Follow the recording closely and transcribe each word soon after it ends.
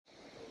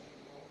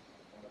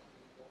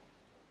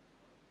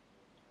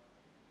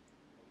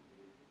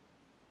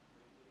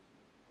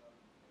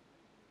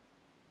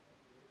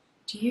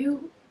Do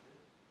you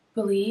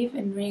believe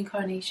in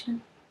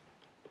reincarnation?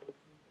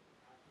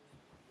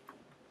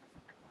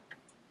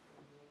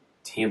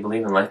 Do you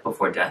believe in life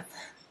before death?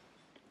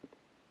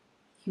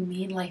 You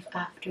mean life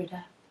after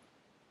death?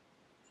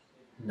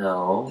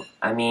 No,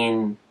 I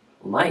mean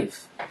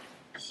life.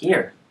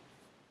 Here.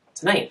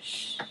 Tonight.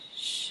 Shh,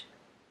 shh,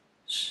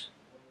 shh.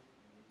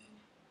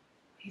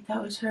 Wait,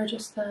 that was her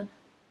just then.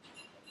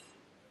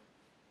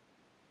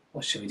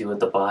 What should we do with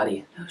the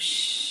body? No,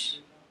 shh.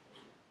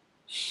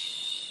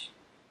 Shh.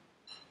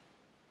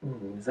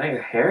 Is that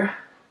your hair?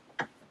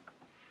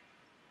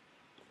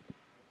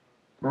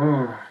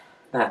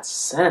 That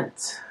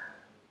scent.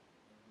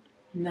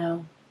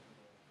 No.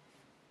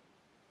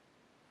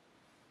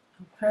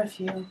 No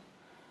perfume.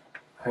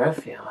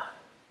 Perfume.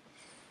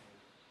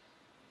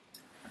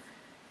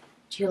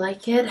 Do you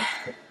like it?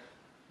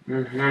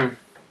 Mm-hmm.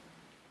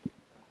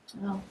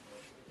 No.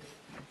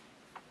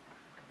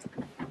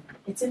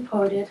 It's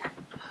imported.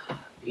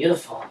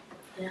 Beautiful.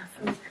 Yeah,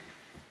 from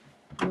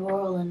New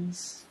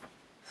Orleans.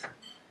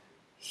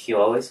 You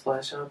always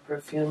splash on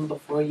perfume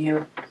before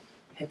you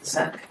hit the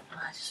sack? Oh,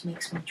 it just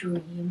makes me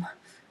dream.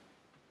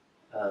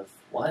 Of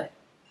what?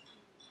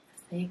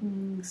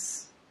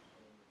 Things.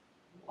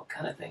 What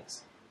kind of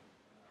things?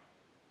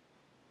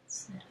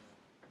 Sniff.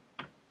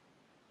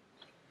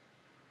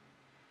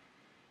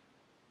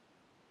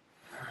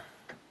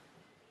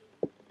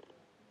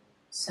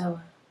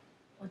 So,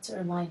 what's it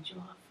remind you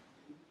of?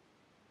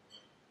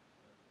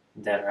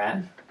 Dead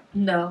rat?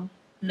 No.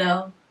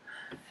 No.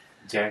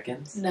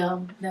 Jerkins?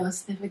 No. No,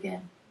 sniff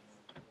again.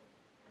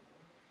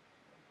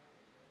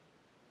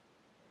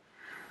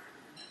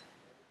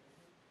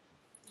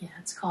 Yeah,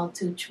 it's called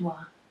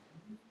Touche-moi.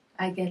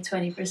 I get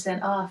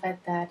 20% off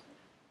at that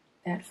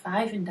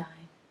 5 and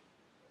dime.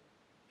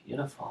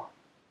 Beautiful.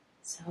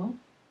 So,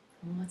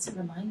 what's it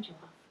remind you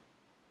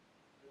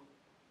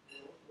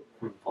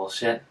of?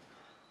 Bullshit.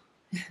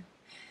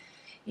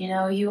 You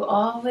know, you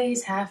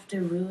always have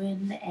to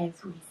ruin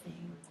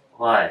everything.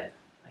 What?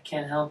 I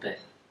can't help it.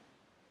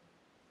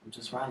 I'm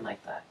just rotten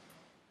like that.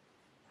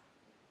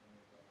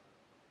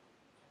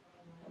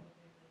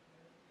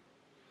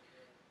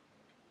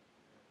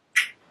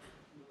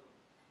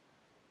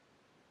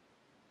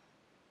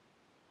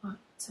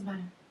 What's the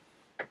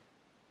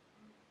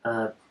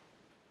matter?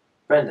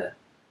 Brenda.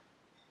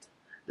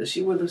 Does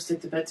she wear lipstick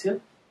to bed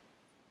too?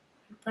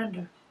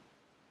 Brenda,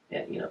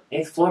 Yeah,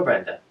 8th floor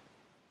Brenda.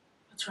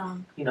 what's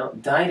wrong?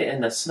 Died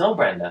in the snow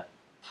Brenda.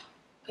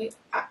 Wait,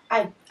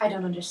 I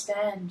don't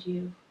understand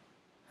you.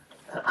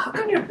 How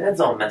come your bed's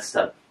all messed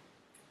up?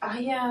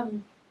 I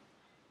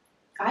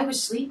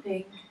was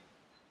sleeping.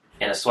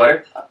 In a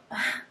sweater?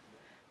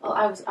 Well,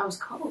 I was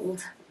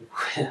cold.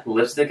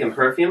 Lipstick and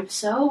perfume?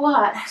 So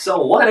what?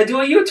 So what? I do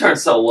a U-turn,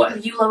 so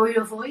what? You lower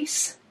your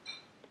voice?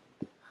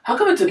 How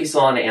come it took you so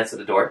long to answer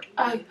the door?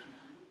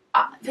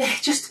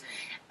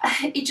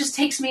 It just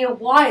takes me a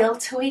while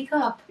to wake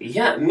up.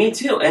 Yeah, me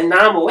too, and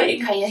now I'm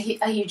awake.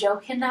 Are you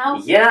joking now?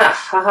 Yeah,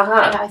 ha ha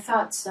ha. Yeah, I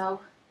thought so.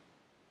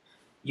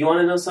 You want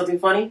to know something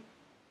funny?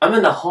 I'm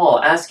in the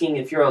hall asking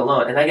if you're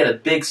alone, and I get a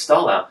big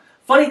stall out.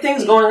 Funny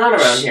things going on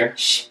around here.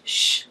 Shh,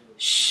 shh,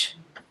 shh.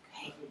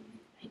 Hey,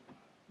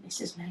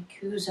 Mrs.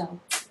 Mancuso.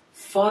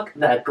 Fuck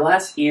that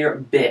glass ear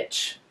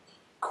bitch.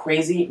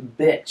 Crazy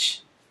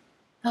bitch.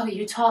 Oh,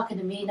 you're talking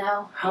to me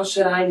now? How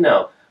should I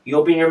know? You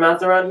open your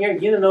mouth around here,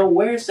 you don't know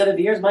where a set of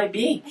ears might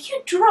be. Are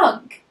you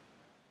drunk?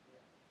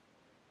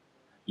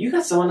 You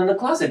got someone in the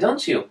closet,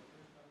 don't you?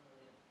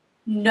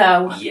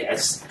 No.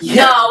 Yes.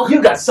 No.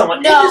 You got someone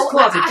in this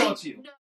closet, don't you?